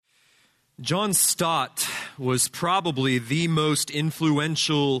John Stott was probably the most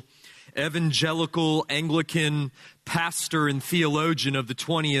influential evangelical Anglican pastor and theologian of the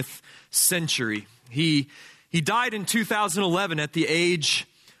 20th century. He died in 2011 at the age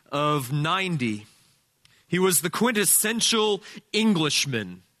of 90. He was the quintessential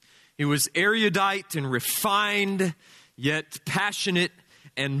Englishman. He was erudite and refined, yet passionate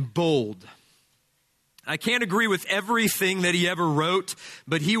and bold. I can't agree with everything that he ever wrote,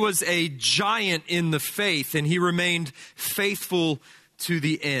 but he was a giant in the faith, and he remained faithful to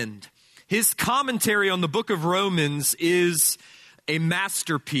the end. His commentary on the book of Romans is a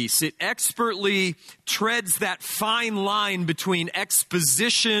masterpiece. It expertly treads that fine line between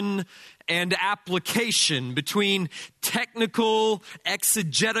exposition and application, between technical,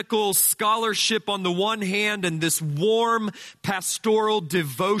 exegetical scholarship on the one hand and this warm pastoral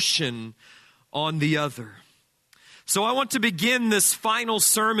devotion on the other. So I want to begin this final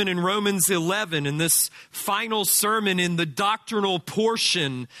sermon in Romans 11 and this final sermon in the doctrinal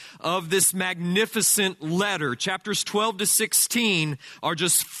portion of this magnificent letter. Chapters 12 to 16 are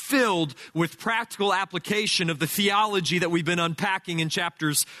just filled with practical application of the theology that we've been unpacking in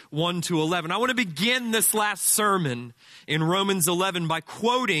chapters 1 to 11. I want to begin this last sermon in Romans 11 by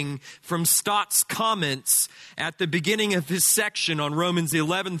quoting from Stott's comments at the beginning of his section on Romans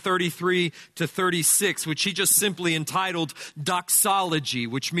 11:33 to 36, which he just simply entitled doxology,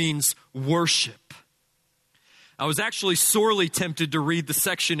 which means worship. I was actually sorely tempted to read the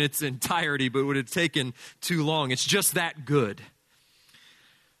section in its entirety, but it would have taken too long. It's just that good.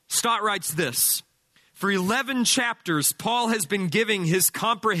 Stott writes this: for 11 chapters, Paul has been giving his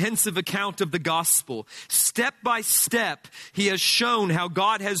comprehensive account of the gospel. Step by step, he has shown how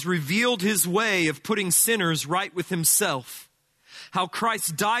God has revealed his way of putting sinners right with himself. How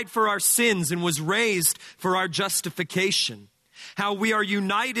Christ died for our sins and was raised for our justification. How we are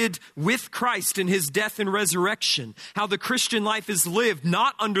united with Christ in his death and resurrection. How the Christian life is lived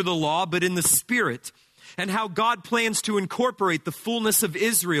not under the law but in the Spirit. And how God plans to incorporate the fullness of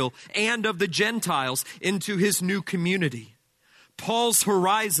Israel and of the Gentiles into his new community. Paul's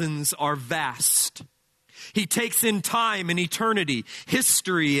horizons are vast. He takes in time and eternity,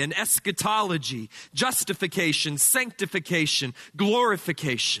 history and eschatology, justification, sanctification,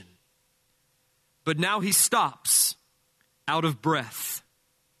 glorification. But now he stops, out of breath.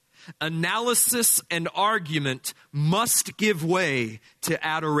 Analysis and argument must give way to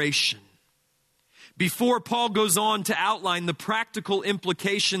adoration. Before Paul goes on to outline the practical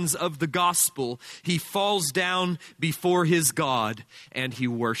implications of the gospel, he falls down before his God and he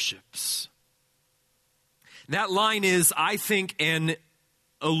worships. That line is, I think, an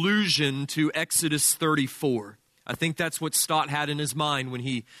allusion to Exodus 34. I think that's what Stott had in his mind when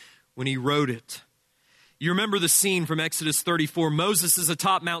he wrote it. You remember the scene from Exodus 34. Moses is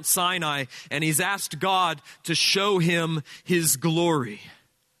atop Mount Sinai, and he's asked God to show him his glory.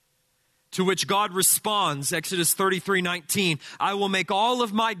 To which God responds, Exodus 33:19, I will make all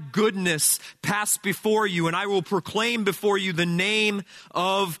of my goodness pass before you, and I will proclaim before you the name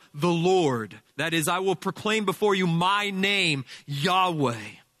of the Lord. That is, I will proclaim before you my name,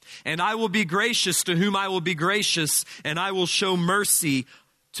 Yahweh. And I will be gracious to whom I will be gracious, and I will show mercy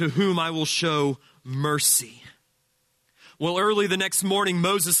to whom I will show mercy. Well, early the next morning,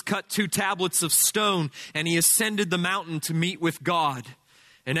 Moses cut 2 tablets of stone, and he ascended the mountain to meet with God.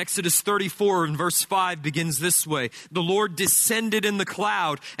 And Exodus 34 and verse 5 begins this way. The Lord descended in the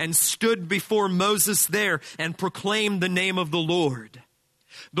cloud and stood before Moses there and proclaimed the name of the Lord.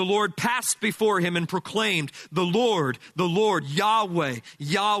 The Lord passed before him and proclaimed, the Lord, Yahweh,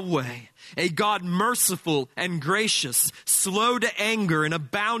 Yahweh, a God merciful and gracious, slow to anger and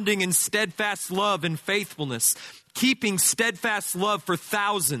abounding in steadfast love and faithfulness, keeping steadfast love for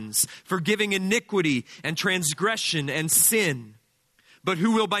thousands, forgiving iniquity and transgression and sin, but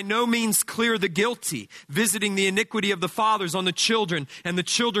who will by no means clear the guilty, visiting the iniquity of the fathers on the children and the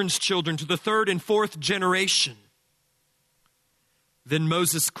children's children to the 3rd and 4th generation. Then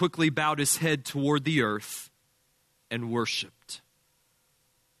Moses quickly bowed his head toward the earth and worshiped.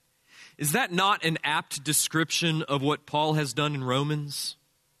 Is that not an apt description of what Paul has done in Romans?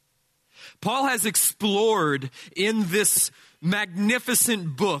 Paul has explored in this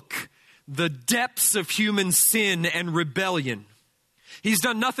magnificent book the depths of human sin and rebellion. He's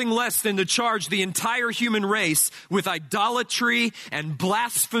done nothing less than to charge the entire human race with idolatry and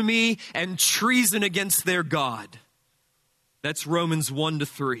blasphemy and treason against their God. That's Romans 1 to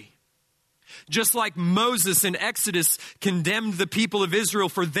 3. Just like Moses in Exodus condemned the people of Israel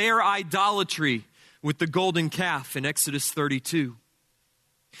for their idolatry with the golden calf in Exodus 32.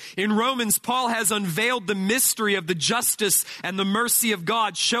 In Romans, Paul has unveiled the mystery of the justice and the mercy of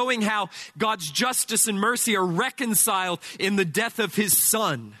God, showing how God's justice and mercy are reconciled in the death of his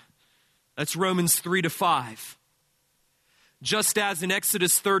Son. That's Romans 3-5. Just as in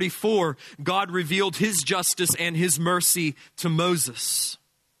Exodus 34, God revealed his justice and his mercy to Moses.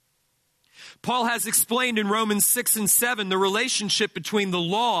 Paul has explained in Romans 6 and 7 the relationship between the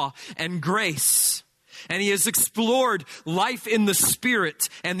law and grace. And he has explored life in the Spirit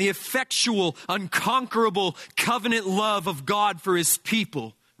and the effectual, unconquerable covenant love of God for his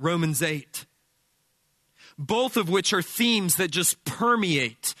people, Romans 8. Both of which are themes that just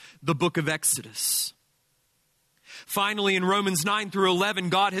permeate the book of Exodus. Finally, in Romans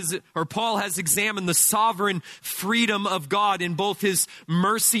 9-11, Paul has examined the sovereign freedom of God in both his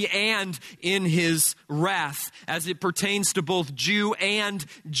mercy and in his wrath, as it pertains to both Jew and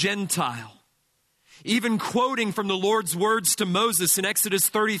Gentile. Even quoting from the Lord's words to Moses in Exodus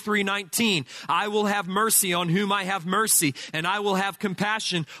 33:19, I will have mercy on whom I have mercy, and I will have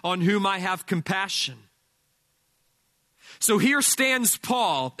compassion on whom I have compassion. So here stands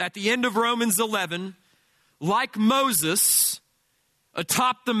Paul at the end of Romans 11, like Moses,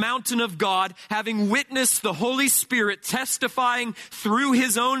 atop the mountain of God, having witnessed the Holy Spirit testifying through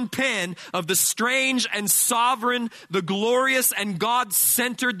his own pen of the strange and sovereign, the glorious and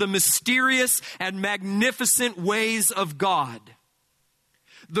God-centered, the mysterious and magnificent ways of God.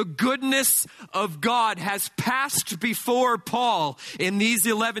 The goodness of God has passed before Paul in these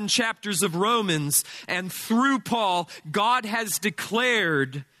 11 chapters of Romans, and through Paul, God has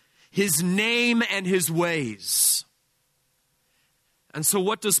declared his name and his ways. And so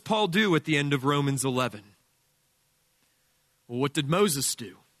what does Paul do at the end of Romans 11? Well, what did Moses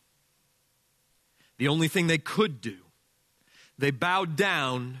do? The only thing they could do. They bowed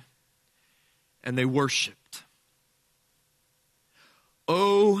down and they worshiped.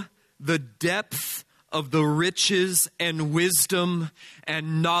 Oh, the depth of the riches and wisdom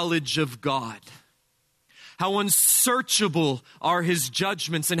and knowledge of God. How unsearchable are his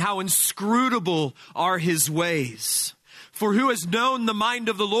judgments and how inscrutable are his ways. For who has known the mind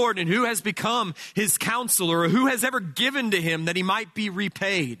of the Lord, and who has become his counselor, or who has ever given to him that he might be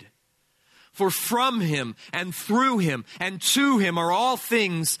repaid? For from him and through him and to him are all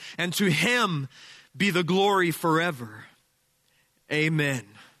things, and to him be the glory forever. Amen,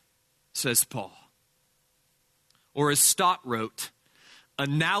 says Paul. Or as Stott wrote,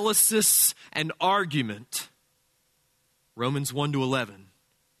 analysis and argument, Romans 1-11,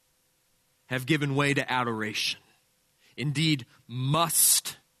 have given way to adoration. Indeed,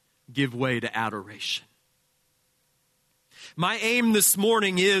 must give way to adoration. My aim this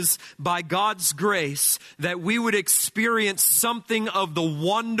morning is, by God's grace, that we would experience something of the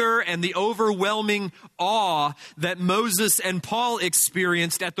wonder and the overwhelming awe that Moses and Paul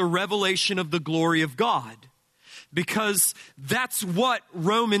experienced at the revelation of the glory of God. Because that's what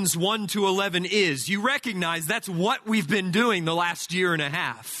Romans 1-11 is. You recognize that's what we've been doing the last year and a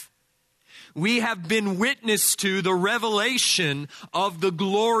half. We have been witness to the revelation of the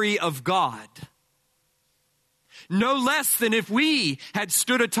glory of God. No less than if we had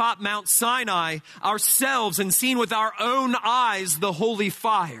stood atop Mount Sinai ourselves and seen with our own eyes the holy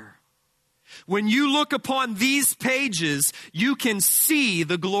fire. When you look upon these pages, you can see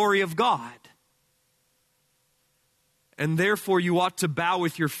the glory of God. And therefore you ought to bow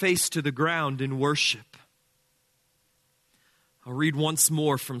with your face to the ground in worship. I'll read once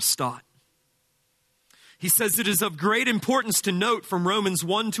more from Stott. He says it is of great importance to note from Romans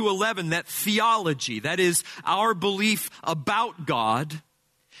 1-11 that theology, that is our belief about God,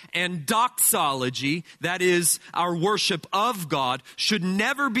 and doxology, that is our worship of God, should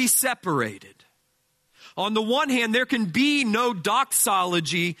never be separated. On the one hand, there can be no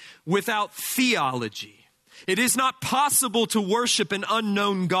doxology without theology. It is not possible to worship an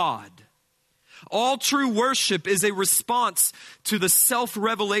unknown God. All true worship is a response to the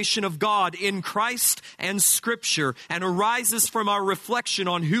self-revelation of God in Christ and Scripture, and arises from our reflection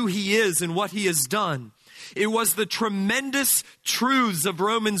on who He is and what He has done. It was the tremendous truths of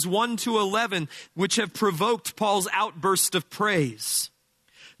Romans 1-11 which have provoked Paul's outburst of praise.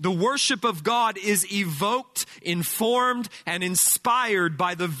 The worship of God is evoked, informed, and inspired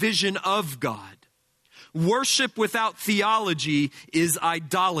by the vision of God. Worship without theology is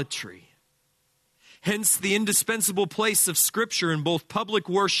idolatry. Hence the indispensable place of Scripture in both public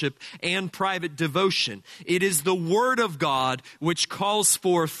worship and private devotion. It is the Word of God which calls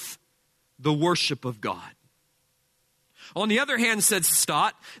forth the worship of God. On the other hand, said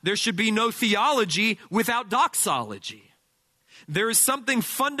Stott, there should be no theology without doxology. There is something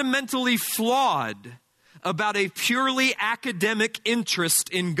fundamentally flawed about a purely academic interest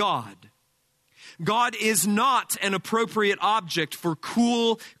in God. God is not an appropriate object for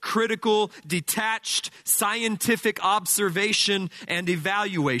cool, critical, detached, scientific observation and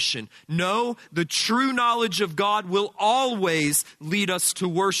evaluation. No, the true knowledge of God will always lead us to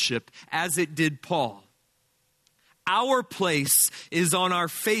worship, as it did Paul. Our place is on our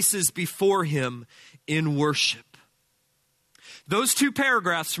faces before Him in worship. Those two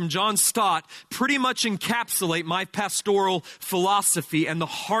paragraphs from John Stott pretty much encapsulate my pastoral philosophy and the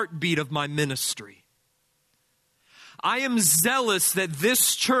heartbeat of my ministry. I am zealous that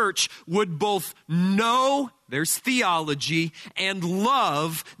this church would both know, there's theology, and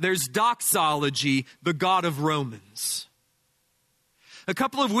love, there's doxology, the God of Romans. A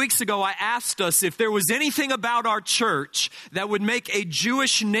couple of weeks ago, I asked us if there was anything about our church that would make a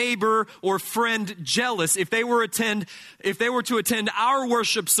Jewish neighbor or friend jealous if they were to attend our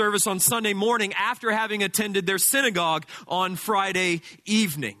worship service on Sunday morning after having attended their synagogue on Friday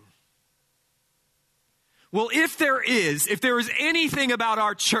evening. Well, if there is anything about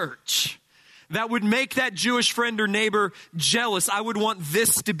our church that would make that Jewish friend or neighbor jealous, I would want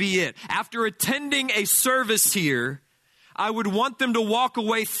this to be it. After attending a service here, I would want them to walk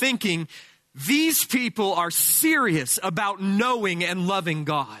away thinking, these people are serious about knowing and loving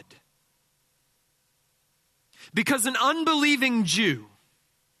God. Because an unbelieving Jew,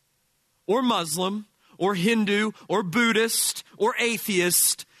 or Muslim, or Hindu, or Buddhist, or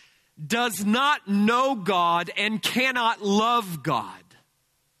atheist, does not know God and cannot love God.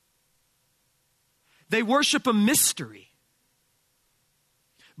 They worship a mystery.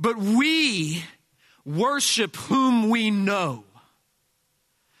 But we worship whom we know.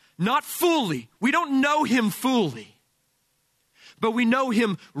 Not fully. We don't know Him fully. But we know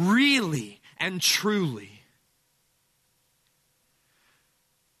Him really and truly.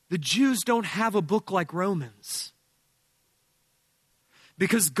 The Jews don't have a book like Romans,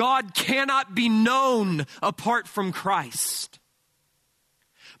 because God cannot be known apart from Christ.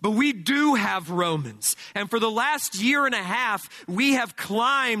 But we do have Romans. And for the last year and a half, we have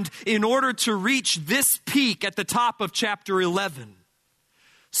climbed in order to reach this peak at the top of chapter 11.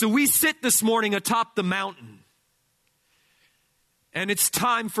 So we sit this morning atop the mountain. And it's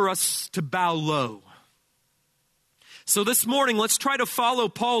time for us to bow low. So this morning, let's try to follow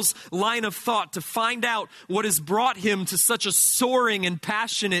Paul's line of thought to find out what has brought him to such a soaring and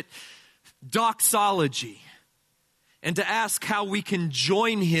passionate doxology, and to ask how we can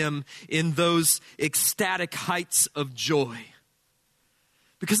join him in those ecstatic heights of joy.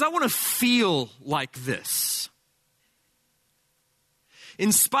 Because I want to feel like this.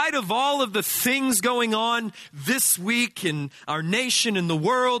 In spite of all of the things going on this week in our nation, in the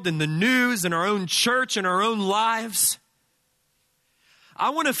world, in the news, in our own church, in our own lives, I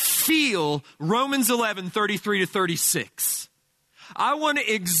want to feel Romans 11:33-36. I want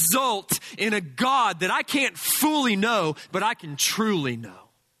to exult in a God that I can't fully know, but I can truly know.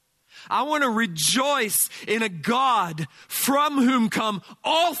 I want to rejoice in a God from whom come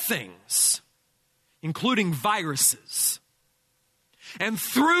all things, including viruses, and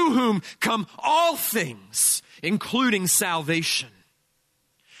through whom come all things, including salvation,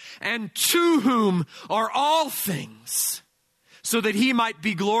 and to whom are all things, so that He might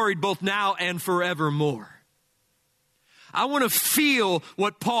be gloried both now and forevermore. I want to feel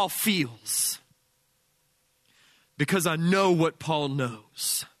what Paul feels, because I know what Paul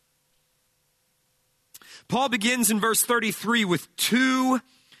knows. Paul begins in verse 33 with two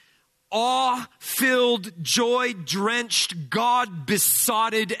awe-filled, joy-drenched,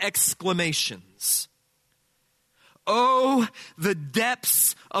 God-besotted exclamations. Oh, the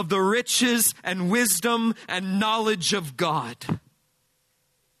depths of the riches and wisdom and knowledge of God.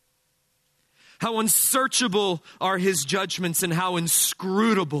 How unsearchable are His judgments and how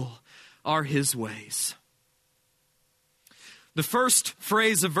inscrutable are His ways. The first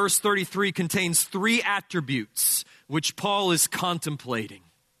phrase of verse 33 contains three attributes which Paul is contemplating: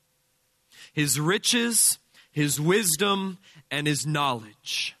 His riches, His wisdom, and His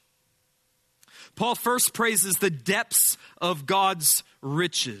knowledge. Paul first praises the depths of God's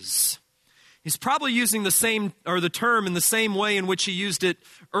riches. He's probably using the term in the same way in which he used it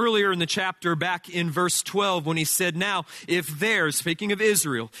earlier in the chapter, back in verse 12, when he said, now, speaking of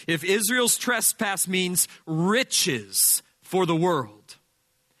Israel, if Israel's trespass means riches for the world,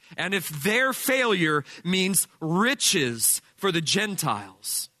 and if their failure means riches for the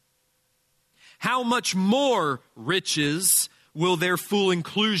Gentiles, how much more riches will their full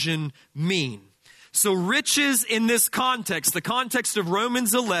inclusion mean? So riches in this context, the context of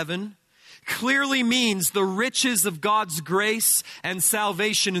Romans 11, clearly means the riches of God's grace and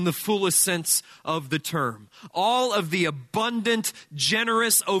salvation in the fullest sense of the term. All of the abundant,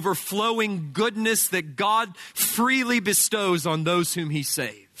 generous, overflowing goodness that God freely bestows on those whom he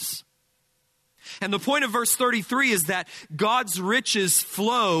saves. And the point of verse 33 is that God's riches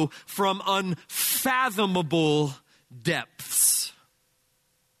flow from unfathomable depths.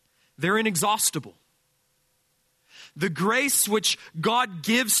 They're inexhaustible. The grace which God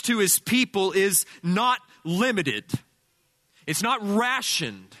gives to his people is not limited. It's not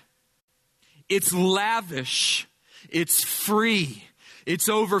rationed. It's lavish. It's free. It's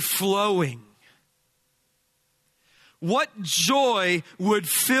overflowing. What joy would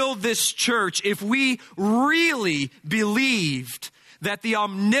fill this church if we really believed that the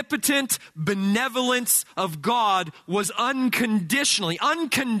omnipotent benevolence of God was unconditionally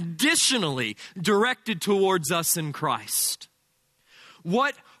directed towards us in Christ.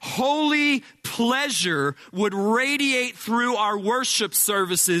 What holy pleasure would radiate through our worship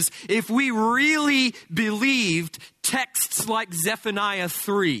services if we really believed texts like Zephaniah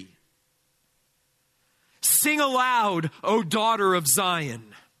 3. Sing aloud, O daughter of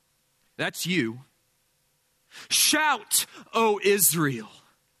Zion. That's you. Shout, O Israel.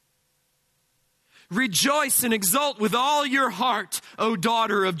 Rejoice and exult with all your heart, O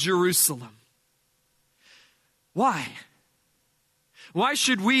daughter of Jerusalem. Why? Why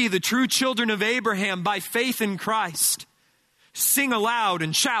should we, the true children of Abraham, by faith in Christ, sing aloud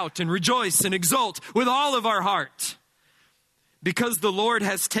and shout and rejoice and exult with all of our heart? Because the Lord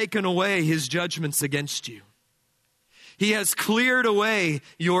has taken away his judgments against you. He has cleared away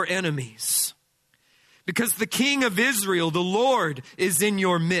your enemies. Because the King of Israel, the Lord, is in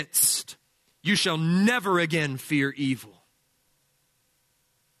your midst. You shall never again fear evil.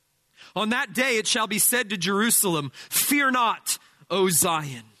 On that day it shall be said to Jerusalem, fear not, O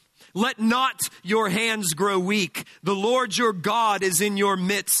Zion. Let not your hands grow weak. The Lord your God is in your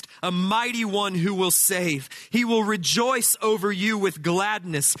midst, a mighty one who will save. He will rejoice over you with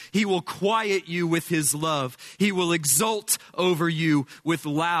gladness. He will quiet you with his love. He will exult over you with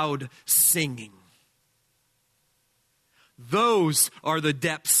loud singing. Those are the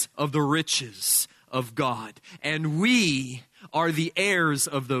depths of the riches of God, and we are the heirs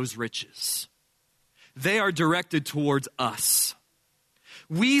of those riches. They are directed towards us.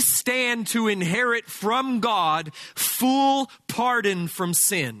 We stand to inherit from God full pardon from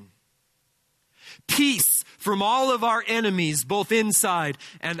sin, peace from all of our enemies, both inside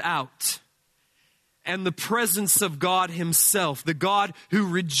and out, and the presence of God himself, the God who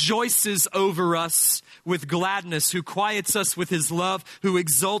rejoices over us with gladness, who quiets us with his love, who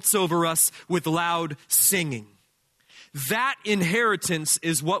exults over us with loud singing. That inheritance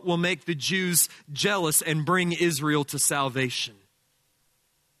is what will make the Jews jealous and bring Israel to salvation.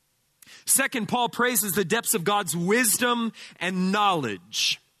 Second, Paul praises the depths of God's wisdom and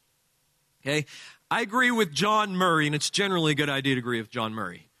knowledge. Okay, I agree with John Murray, and it's generally a good idea to agree with John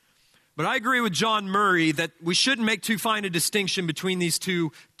Murray. But I agree with John Murray that we shouldn't make too fine a distinction between these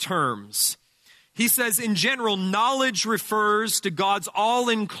two terms. He says, in general, knowledge refers to God's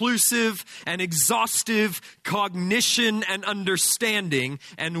all-inclusive and exhaustive cognition and understanding,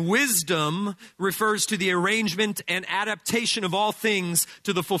 and wisdom refers to the arrangement and adaptation of all things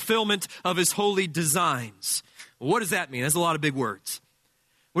to the fulfillment of his holy designs. What does that mean? That's a lot of big words.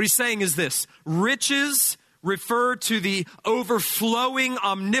 What he's saying is this: riches refer to the overflowing,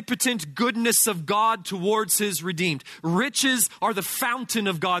 omnipotent goodness of God towards his redeemed. Riches are the fountain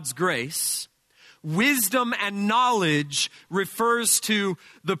of God's grace. Wisdom and knowledge refers to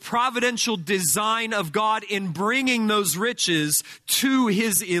the providential design of God in bringing those riches to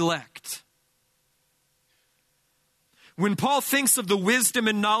his elect. When Paul thinks of the wisdom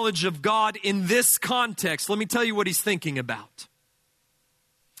and knowledge of God in this context, let me tell you what he's thinking about.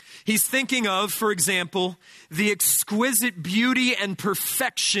 He's thinking of, for example, the exquisite beauty and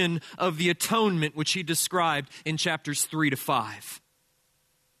perfection of the atonement, which he described in chapters 3 to 5.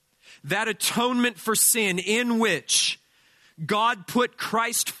 That atonement for sin in which God put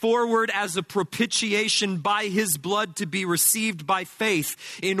Christ forward as a propitiation by his blood to be received by faith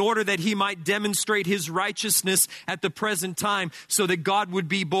in order that he might demonstrate his righteousness at the present time so that God would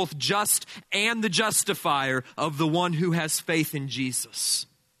be both just and the justifier of the one who has faith in Jesus.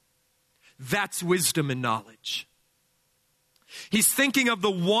 That's wisdom and knowledge. He's thinking of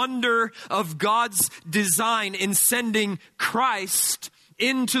the wonder of God's design in sending Christ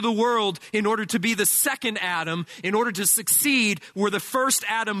into the world in order to be the second Adam, in order to succeed where the first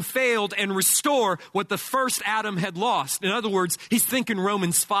Adam failed and restore what the first Adam had lost. In other words, he's thinking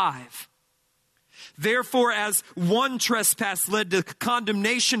Romans 5. Therefore, as one trespass led to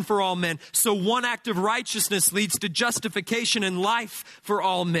condemnation for all men, so one act of righteousness leads to justification and life for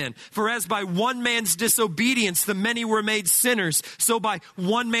all men. For as by one man's disobedience the many were made sinners, so by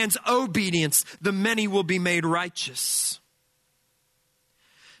one man's obedience the many will be made righteous.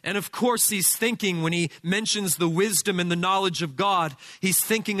 And of course, he's thinking, when he mentions the wisdom and the knowledge of God, he's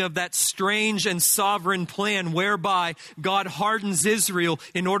thinking of that strange and sovereign plan whereby God hardens Israel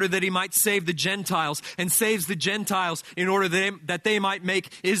in order that he might save the Gentiles, and saves the Gentiles in order that they might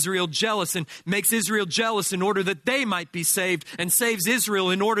make Israel jealous, and makes Israel jealous in order that they might be saved, and saves Israel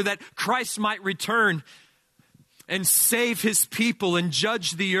in order that Christ might return and save his people and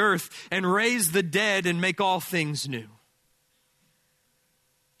judge the earth and raise the dead and make all things new.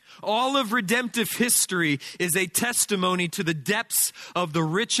 All of redemptive history is a testimony to the depths of the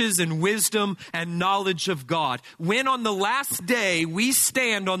riches and wisdom and knowledge of God. When on the last day we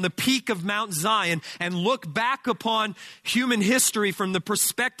stand on the peak of Mount Zion and look back upon human history from the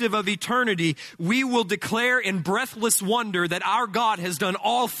perspective of eternity, we will declare in breathless wonder that our God has done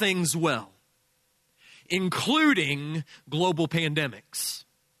all things well, including global pandemics.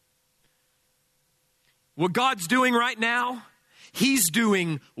 What God's doing right now, he's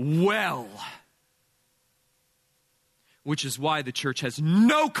doing well, which is why the church has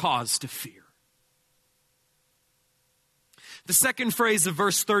no cause to fear. The second phrase of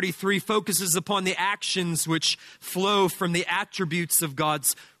verse 33 focuses upon the actions which flow from the attributes of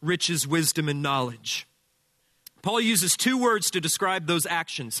God's riches, wisdom, and knowledge. Paul uses two words to describe those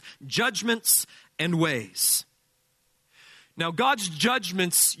actions: judgments and ways. Now, God's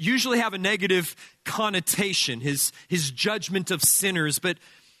judgments usually have a negative connotation, his judgment of sinners, but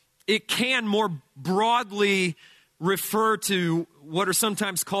it can more broadly refer to what are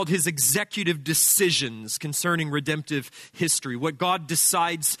sometimes called his executive decisions concerning redemptive history, what God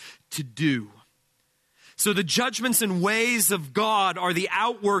decides to do. So the judgments and ways of God are the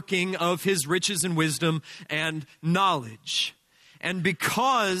outworking of his riches and wisdom and knowledge. And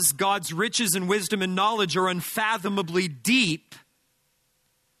because God's riches and wisdom and knowledge are unfathomably deep,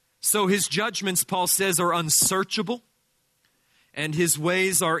 so his judgments, Paul says, are unsearchable, and his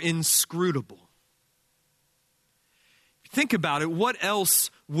ways are inscrutable. Think about it. What else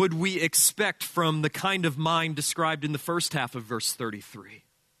would we expect from the kind of mind described in the first half of verse 33?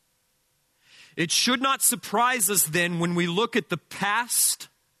 It should not surprise us then when we look at the past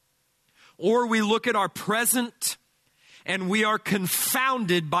or we look at our present and we are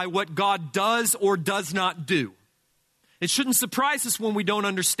confounded by what God does or does not do. It shouldn't surprise us when we don't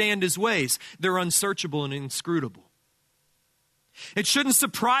understand his ways. They're unsearchable and inscrutable. It shouldn't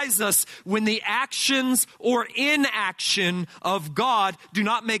surprise us when the actions or inaction of God do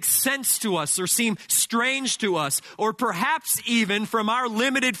not make sense to us or seem strange to us, or perhaps even from our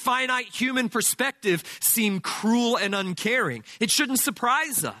limited, finite human perspective seem cruel and uncaring. It shouldn't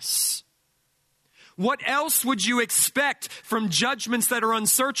surprise us. What else would you expect from judgments that are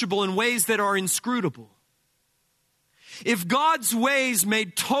unsearchable and ways that are inscrutable? If God's ways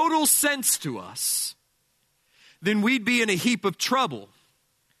made total sense to us, then we'd be in a heap of trouble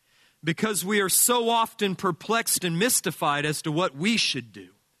because we are so often perplexed and mystified as to what we should do.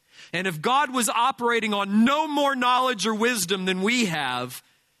 And if God was operating on no more knowledge or wisdom than we have,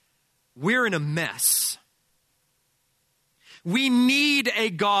 we're in a mess. We need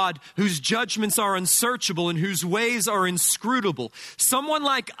a God whose judgments are unsearchable and whose ways are inscrutable. Someone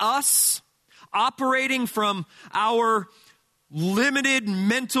like us, operating from our limited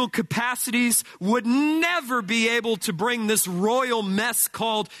mental capacities, would never be able to bring this royal mess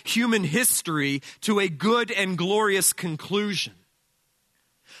called human history to a good and glorious conclusion.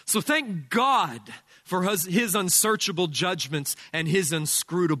 So thank God for his unsearchable judgments and his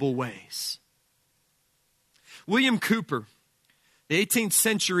inscrutable ways. William Cowper, the 18th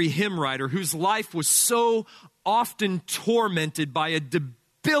century hymn writer whose life was so often tormented by a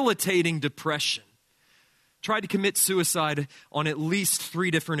debilitating depression, tried to commit suicide on at least 3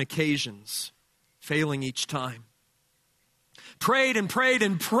 different occasions, failing each time. Prayed and prayed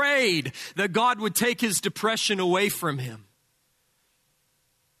and prayed that God would take his depression away from him.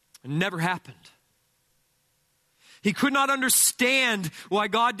 It never happened. He could not understand why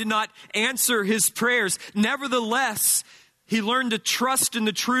God did not answer his prayers. Nevertheless, he learned to trust in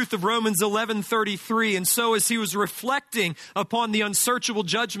the truth of Romans 11:33. And so as he was reflecting upon the unsearchable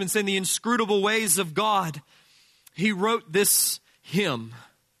judgments and the inscrutable ways of God, he wrote this hymn.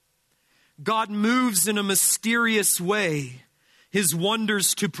 God moves in a mysterious way, his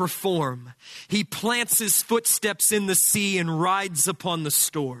wonders to perform. He plants his footsteps in the sea and rides upon the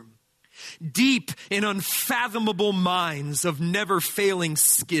storm. Deep in unfathomable minds of never failing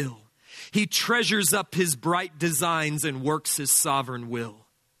skill, He treasures up his bright designs and works his sovereign will.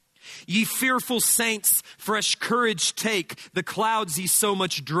 Ye fearful saints, fresh courage take. The clouds ye so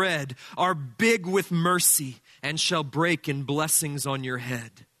much dread are big with mercy and shall break in blessings on your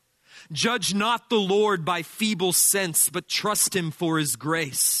head. Judge not the Lord by feeble sense, but trust him for his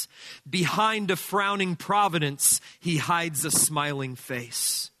grace. Behind a frowning providence, he hides a smiling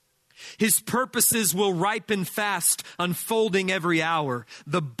face. His purposes will ripen fast, unfolding every hour.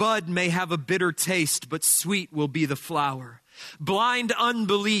 The bud may have a bitter taste, but sweet will be the flower. Blind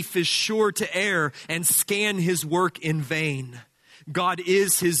unbelief is sure to err and scan his work in vain. God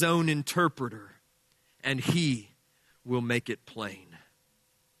is his own interpreter, and he will make it plain.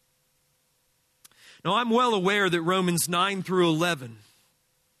 Now, I'm well aware that Romans 9 through 11,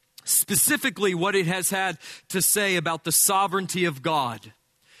 specifically what it has had to say about the sovereignty of God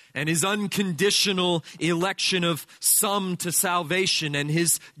and his unconditional election of some to salvation and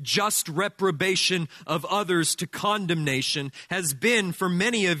his just reprobation of others to condemnation, has been for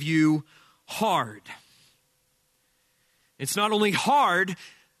many of you hard. It's not only hard,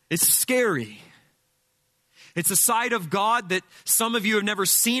 it's scary. It's a side of God that some of you have never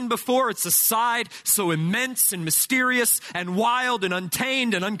seen before. It's a side so immense and mysterious and wild and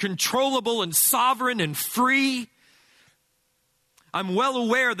untamed and uncontrollable and sovereign and free. I'm well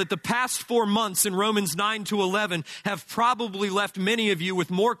aware that the past 4 months in Romans 9 to 11 have probably left many of you with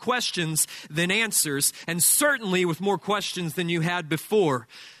more questions than answers, and certainly with more questions than you had before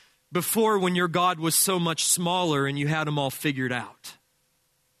when your God was so much smaller and you had them all figured out.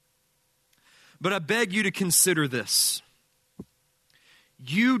 But I beg you to consider this.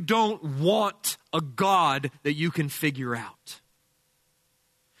 You don't want a God that you can figure out.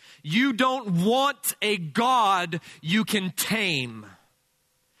 You don't want a God you can tame.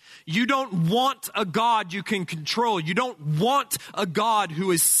 You don't want a God you can control. You don't want a God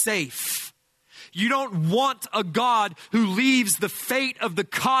who is safe. You don't want a God who leaves the fate of the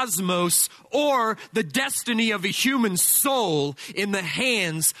cosmos or the destiny of a human soul in the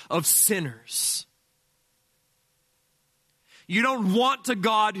hands of sinners. You don't want a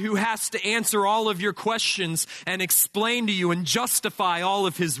God who has to answer all of your questions and explain to you and justify all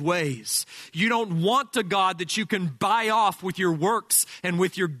of his ways. You don't want a God that you can buy off with your works and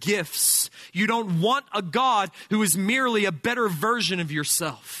with your gifts. You don't want a God who is merely a better version of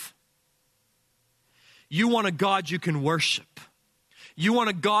yourself. You want a God you can worship. You want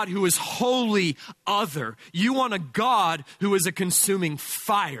a God who is wholly other. You want a God who is a consuming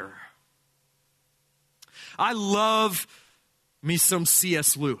fire. I love me some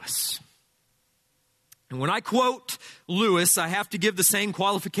C.S. Lewis. And when I quote Lewis, I have to give the same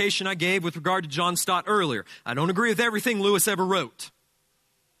qualification I gave with regard to John Stott earlier. I don't agree with everything Lewis ever wrote.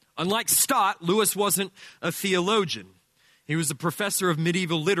 Unlike Stott, Lewis wasn't a theologian. He was a professor of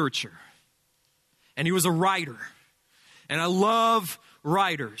medieval literature. And he was a writer. And I love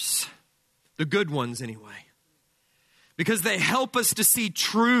writers, the good ones anyway, because they help us to see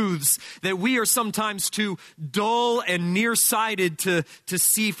truths that we are sometimes too dull and nearsighted to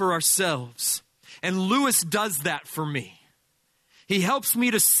see for ourselves. And Lewis does that for me. He helps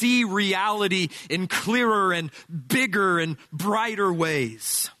me to see reality in clearer and bigger and brighter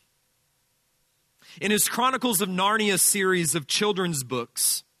ways. In his Chronicles of Narnia series of children's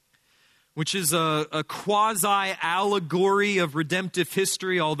books, which is a quasi-allegory of redemptive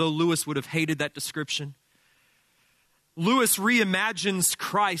history, although Lewis would have hated that description, Lewis reimagines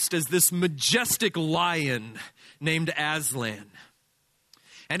Christ as this majestic lion named Aslan.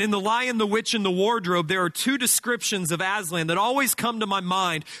 And in The Lion, the Witch, and the Wardrobe, there are two descriptions of Aslan that always come to my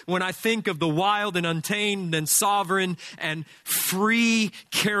mind when I think of the wild and untamed and sovereign and free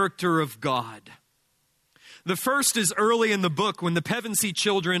character of God. The first is early in the book when the Pevensey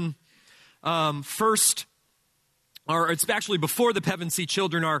children it's actually before the Pevensey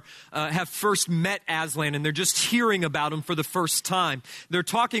children have first met Aslan, and they're just hearing about him for the first time. They're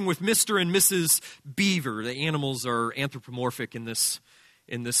talking with Mr. and Mrs. Beaver. The animals are anthropomorphic in this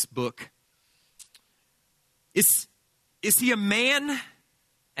book. Is he a man?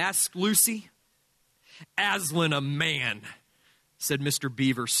 Asked Lucy. Aslan a man, said Mr.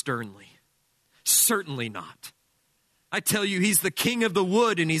 Beaver sternly. Certainly not. I tell you, he's the king of the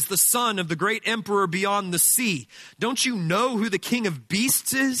wood, and he's the son of the great emperor beyond the sea. Don't you know who the king of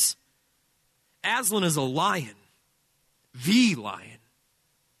beasts is? Aslan is a lion, the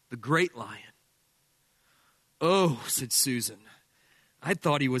great lion. Oh, said Susan, I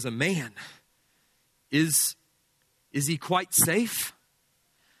thought he was a man. Is he quite safe?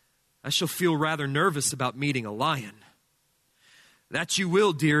 I shall feel rather nervous about meeting a lion. "That you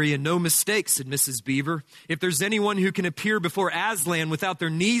will, dearie, and no mistake," said Mrs. Beaver. "If there's anyone who can appear before Aslan without their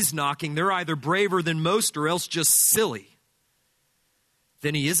knees knocking, they're either braver than most or else just silly."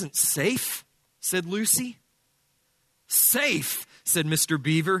 "Then he isn't safe?" said Lucy. "Safe," said Mr.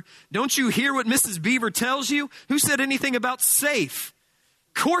 Beaver. "Don't you hear what Mrs. Beaver tells you? Who said anything about safe?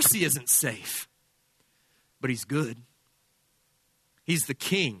 Of course he isn't safe. But he's good. He's the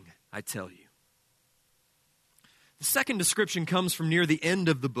king, I tell you." The second description comes from near the end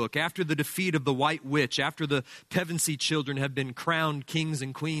of the book, after the defeat of the White Witch, after the Pevensey children have been crowned kings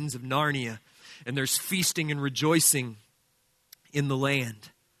and queens of Narnia, and there's feasting and rejoicing in the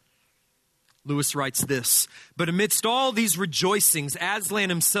land. Lewis writes this: "But amidst all these rejoicings, Aslan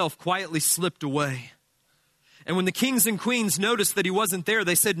himself quietly slipped away. And when the kings and queens noticed that he wasn't there,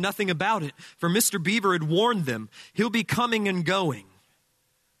 they said nothing about it, for Mr. Beaver had warned them. 'He'll be coming and going,'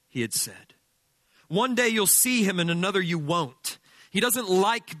 he had said. 'One day you'll see him and another you won't. He doesn't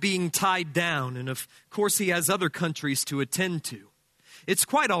like being tied down, and of course he has other countries to attend to. It's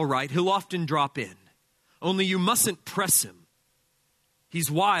quite all right, he'll often drop in. Only you mustn't press him.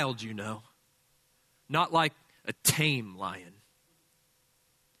 He's wild, you know. Not like a tame lion.'"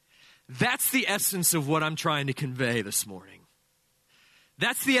 That's the essence of what I'm trying to convey this morning.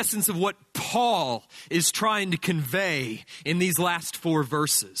 That's the essence of what Paul is trying to convey in these last 4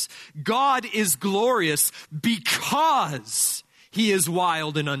 verses. God is glorious because he is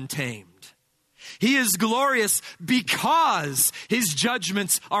wild and untamed. He is glorious because his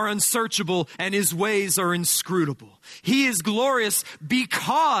judgments are unsearchable and his ways are inscrutable. He is glorious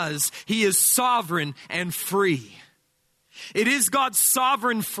because he is sovereign and free. It is God's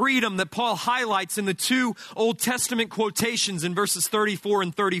sovereign freedom that Paul highlights in the 2 Old Testament quotations in verses 34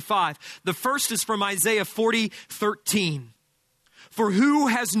 and 35. The first is from Isaiah 40:13. "For who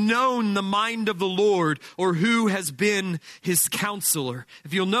has known the mind of the Lord, or who has been his counselor?"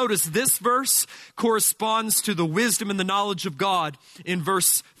 If you'll notice, this verse corresponds to the wisdom and the knowledge of God in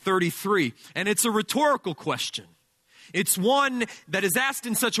verse 33. And it's a rhetorical question. It's one that is asked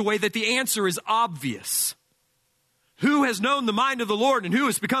in such a way that the answer is obvious. Who has known the mind of the Lord and who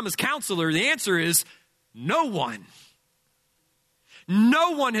has become his counselor? The answer is no one.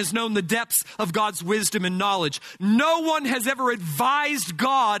 No one has known the depths of God's wisdom and knowledge. No one has ever advised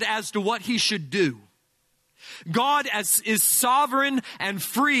God as to what he should do. God is sovereign and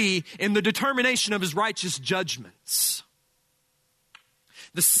free in the determination of his righteous judgments.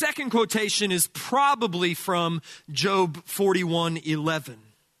 The second quotation is probably from Job 41:11.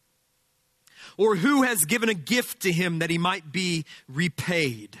 "Or who has given a gift to him that he might be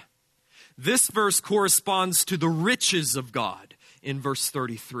repaid?" This verse corresponds to the riches of God in verse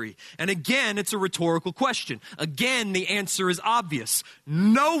 33. And again, it's a rhetorical question. Again, the answer is obvious.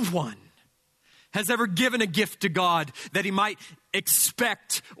 No one has ever given a gift to God that he might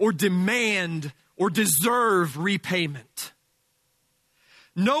expect or demand or deserve repayment.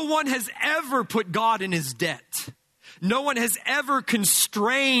 No one has ever put God in his debt. No one has ever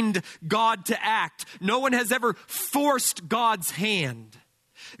constrained God to act. No one has ever forced God's hand.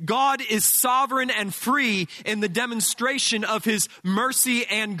 God is sovereign and free in the demonstration of his mercy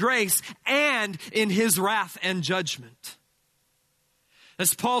and grace and in his wrath and judgment.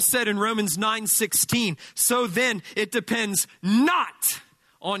 As Paul said in Romans 9:16, "So then it depends not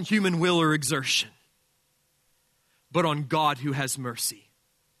on human will or exertion, but on God who has mercy."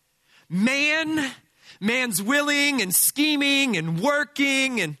 Man's willing and scheming and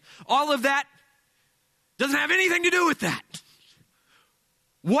working and all of that doesn't have anything to do with that.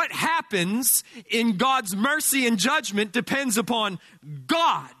 What happens in God's mercy and judgment depends upon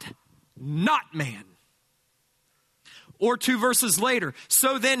God, not man. Or 2 verses later,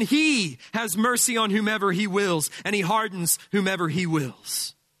 "So then he has mercy on whomever he wills, and he hardens whomever he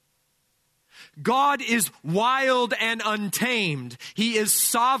wills." God is wild and untamed. He is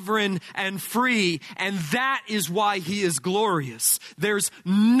sovereign and free, and that is why he is glorious. There's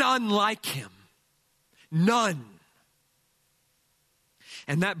none like him. None.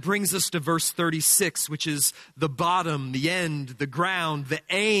 And that brings us to verse 36, which is the bottom, the end, the ground, the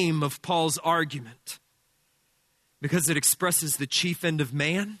aim of Paul's argument. Because it expresses the chief end of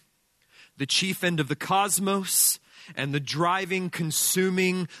man, the chief end of the cosmos, and the driving,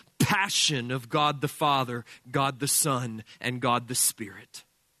 consuming passion of God the Father, God the Son, and God the Spirit.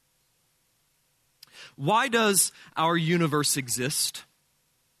 Why does our universe exist?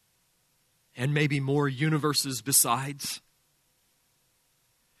 And maybe more universes besides?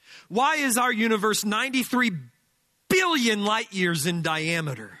 Why is our universe 93 billion light years in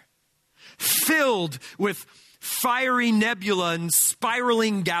diameter, filled with fiery nebula and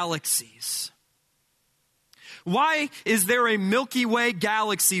spiraling galaxies? Why is there a Milky Way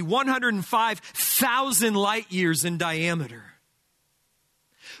galaxy 105,000 light years in diameter?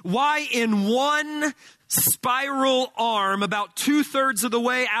 Why in one spiral arm, about 2/3 of the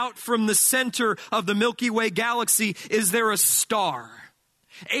way out from the center of the Milky Way galaxy, is there a star?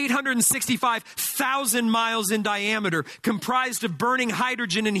 865,000 miles in diameter, comprised of burning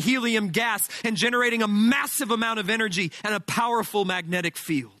hydrogen and helium gas and generating a massive amount of energy and a powerful magnetic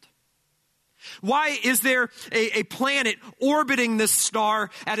field. Why is there a planet orbiting this star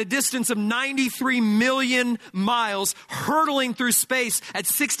at a distance of 93 million miles, hurtling through space at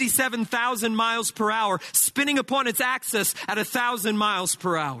 67,000 miles per hour, spinning upon its axis at 1,000 miles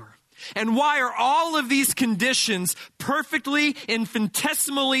per hour? And why are all of these conditions perfectly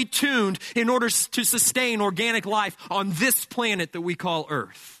infinitesimally tuned in order to sustain organic life on this planet that we call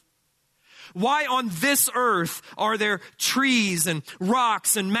Earth? Why on this earth are there trees and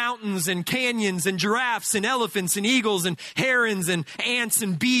rocks and mountains and canyons and giraffes and elephants and eagles and herons and ants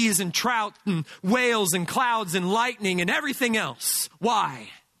and bees and trout and whales and clouds and lightning and everything else? Why?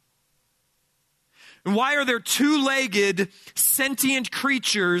 And why are there two-legged sentient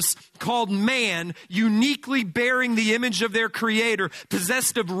creatures called man, uniquely bearing the image of their creator,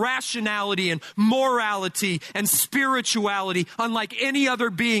 possessed of rationality and morality and spirituality, unlike any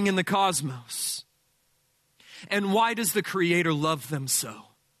other being in the cosmos? And why does the creator love them so?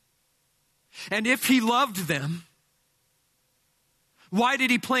 And if he loved them, why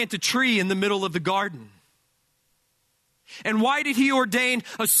did he plant a tree in the middle of the garden? And why did he ordain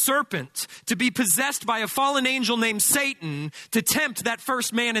a serpent to be possessed by a fallen angel named Satan to tempt that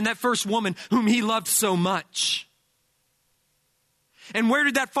first man and that first woman whom he loved so much? And where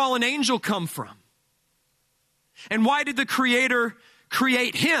did that fallen angel come from? And why did the Creator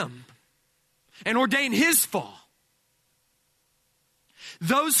create him and ordain his fall?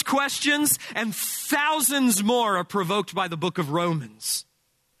 Those questions and thousands more are provoked by the book of Romans.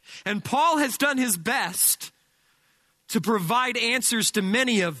 And Paul has done his best to provide answers to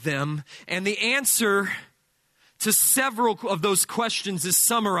many of them, and the answer to several of those questions is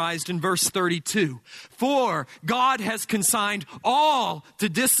summarized in verse 32. For God has consigned all to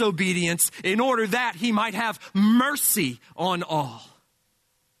disobedience in order that he might have mercy on all.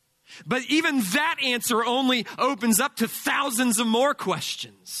 But even that answer only opens up to thousands of more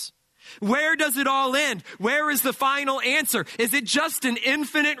questions. Where does it all end? Where is the final answer? Is it just an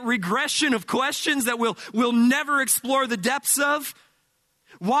infinite regression of questions that we'll never explore the depths of?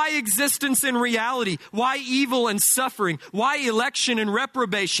 Why existence and reality? Why evil and suffering? Why election and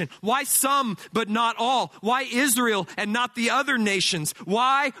reprobation? Why some but not all? Why Israel and not the other nations?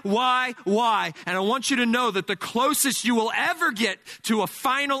 Why? And I want you to know that the closest you will ever get to a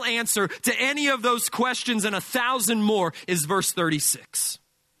final answer to any of those questions and 1,000 more is verse 36.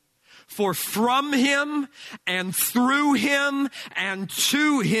 For from him and through him and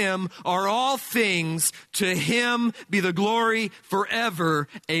to him are all things. To him be the glory forever.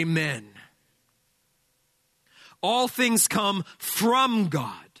 Amen. All things come from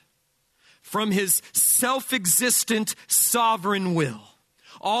God, from his self-existent sovereign will.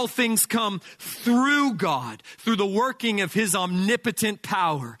 All things come through God, through the working of his omnipotent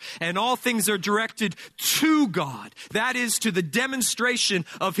power. And all things are directed to God. That is, to the demonstration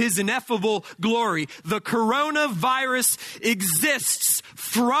of his ineffable glory. The coronavirus exists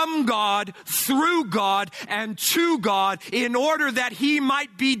from God, through God, and to God in order that he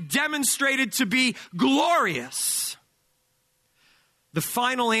might be demonstrated to be glorious. The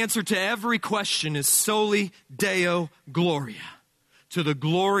final answer to every question is soli Deo Gloria. To the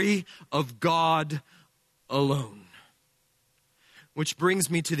glory of God alone. Which brings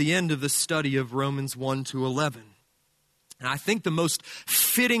me to the end of the study of Romans 1 to 11. And I think the most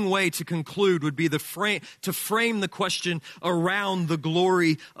fitting way to conclude would be to frame the question around the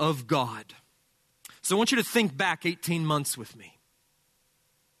glory of God. So I want you to think back 18 months with me.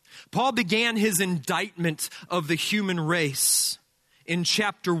 Paul began his indictment of the human race in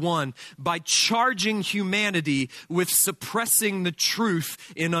chapter 1 by charging humanity with suppressing the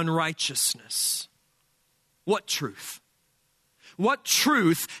truth in unrighteousness. What truth? What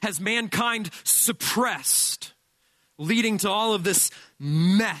truth has mankind suppressed, leading to all of this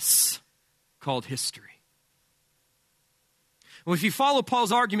mess called history? Well, if you follow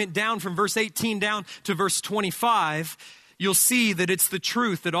Paul's argument down from verse 18 down to verse 25, you'll see that it's the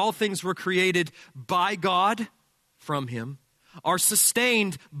truth that all things were created by God, from him, are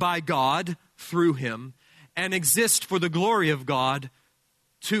sustained by God through him, and exist for the glory of God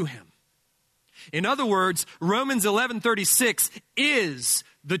to him. In other words, Romans 11:36 is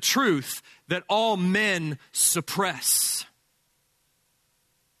the truth that all men suppress.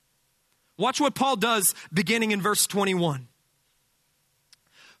 Watch what Paul does beginning in verse 21.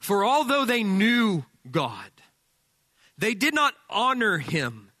 For although they knew God, they did not honor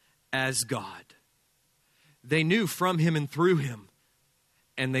him as God. They knew from him and through him,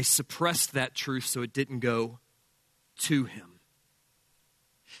 and they suppressed that truth so it didn't go to him.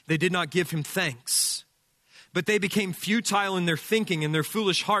 They did not give him thanks, but they became futile in their thinking, and their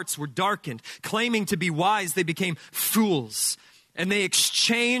foolish hearts were darkened. Claiming to be wise, they became fools, and they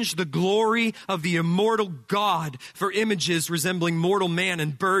exchanged the glory of the immortal God for images resembling mortal man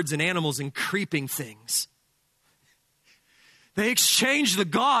and birds and animals and creeping things. They exchanged the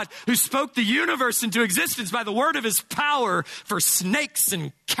God who spoke the universe into existence by the word of his power for snakes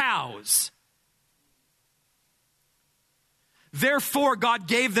and cows. Therefore, God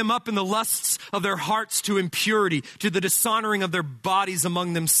gave them up in the lusts of their hearts to impurity, to the dishonoring of their bodies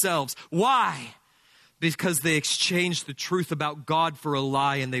among themselves. Why? Because they exchanged the truth about God for a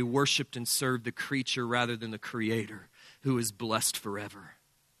lie, and they worshiped and served the creature rather than the Creator, who is blessed forever.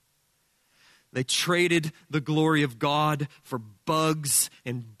 They traded the glory of God for bugs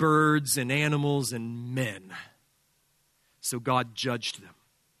and birds and animals and men. So God judged them.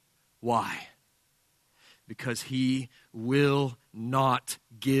 Why? Because he will not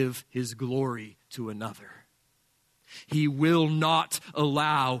give his glory to another. He will not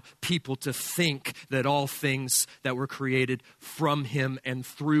allow people to think that all things that were created from him and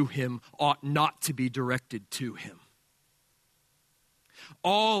through him ought not to be directed to him.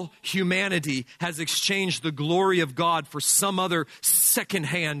 All humanity has exchanged the glory of God for some other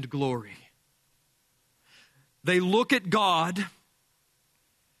secondhand glory. They look at God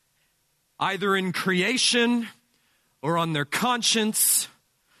either in creation or on their conscience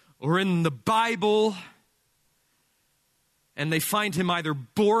or in the Bible, and they find him either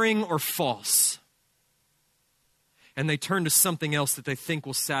boring or false. And they turn to something else that they think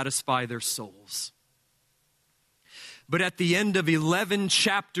will satisfy their souls. But at the end of 11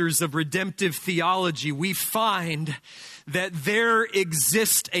 chapters of redemptive theology, we find that there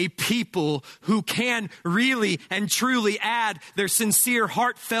exists a people who can really and truly add their sincere,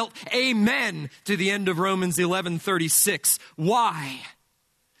 heartfelt amen to the end of Romans 11:36. Why?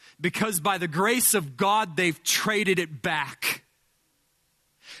 Because by the grace of God, they've traded it back.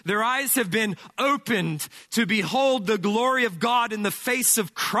 Their eyes have been opened to behold the glory of God in the face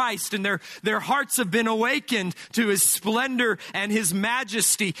of Christ, and their hearts have been awakened to his splendor and his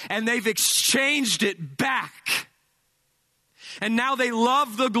majesty, and they've exchanged it back. And now they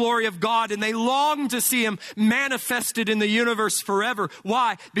love the glory of God, and they long to see him manifested in the universe forever.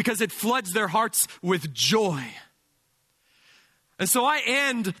 Why? Because it floods their hearts with joy. And so I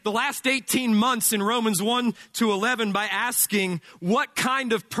end the last 18 months in Romans 1 to 11 by asking, what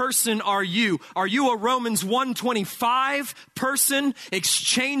kind of person are you? Are you a Romans 1:25 person,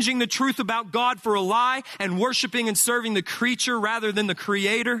 exchanging the truth about God for a lie and worshiping and serving the creature rather than the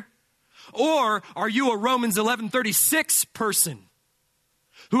Creator? Or are you a Romans 11:36 person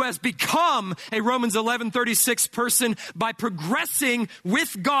who has become a Romans 11:36 person by progressing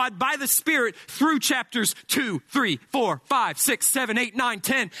with God by the Spirit through chapters 2, 3, 4, 5, 6, 7, 8, 9,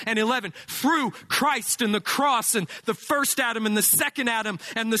 10, and 11, through Christ and the cross and the first Adam and the second Adam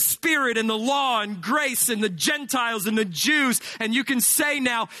and the Spirit and the law and grace and the Gentiles and the Jews. And you can say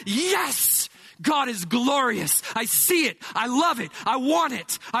now, yes, God is glorious. I see it. I love it. I want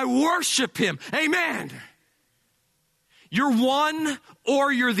it. I worship him. Amen. You're one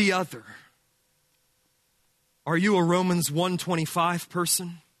or you're the other. Are you a Romans 1:25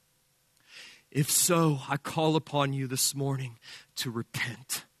 person? If so, I call upon you this morning to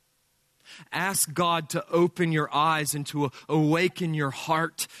repent. Ask God to open your eyes and to awaken your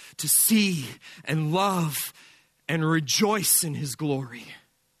heart to see and love and rejoice in his glory,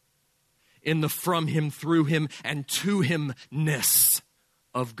 in the from him, through him, and to him-ness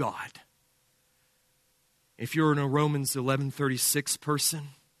of God. If you're in a Romans 11:36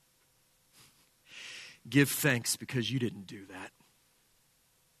 person, give thanks because you didn't do that.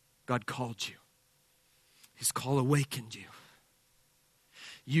 God called you. His call awakened you.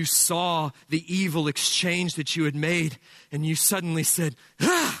 You saw the evil exchange that you had made, and you suddenly said,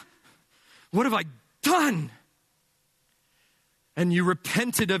 what have I done? And you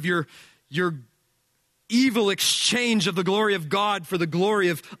repented of your evil exchange of the glory of God for the glory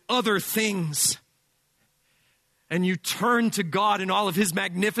of other things. And you turned to God in all of his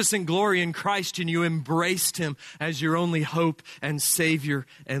magnificent glory in Christ, and you embraced him as your only hope and Savior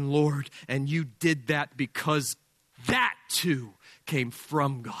and Lord. And you did that because that too came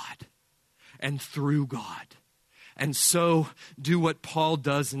from God and through God. And so do what Paul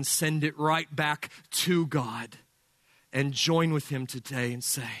does and send it right back to God and join with him today and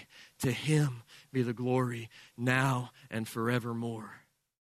say, To him be the glory now and forevermore.